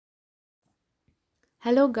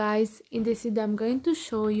Hello guys, in this video I'm going to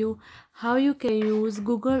show you how you can use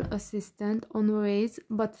Google Assistant on Waze,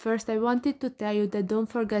 but first I wanted to tell you that don't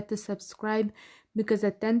forget to subscribe, because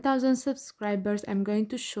at 10,000 subscribers I'm going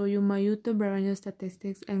to show you my YouTube revenue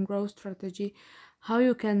statistics and growth strategy, how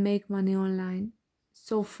you can make money online.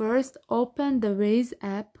 So first open the Waze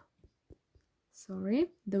app,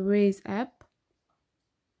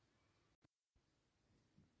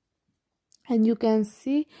 and you can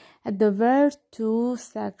see at the where to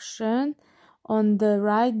section on the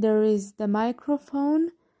right there is the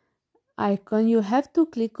microphone icon. You have to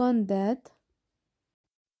click on that,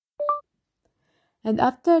 and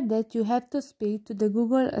after that you have to speak to the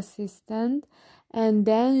Google Assistant, and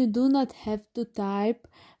then you do not have to type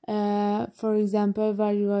for example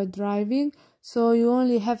while you are driving. So you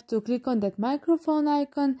only have to click on that microphone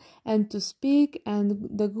icon and to speak, and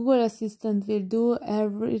the Google Assistant will do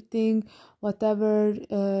everything, whatever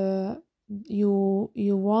you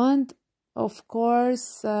want. Of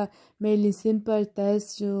course, mainly simple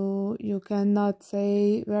tests, you cannot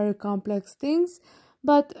say very complex things,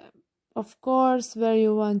 but of course where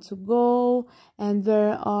you want to go and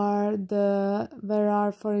where are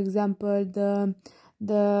for example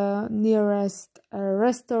the nearest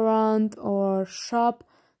restaurant or shop,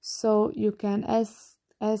 so you can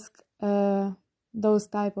ask those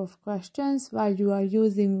type of questions while you are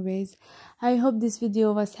using Waze. I hope this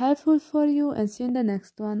video was helpful for you, and see you in the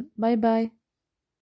next one. Bye bye.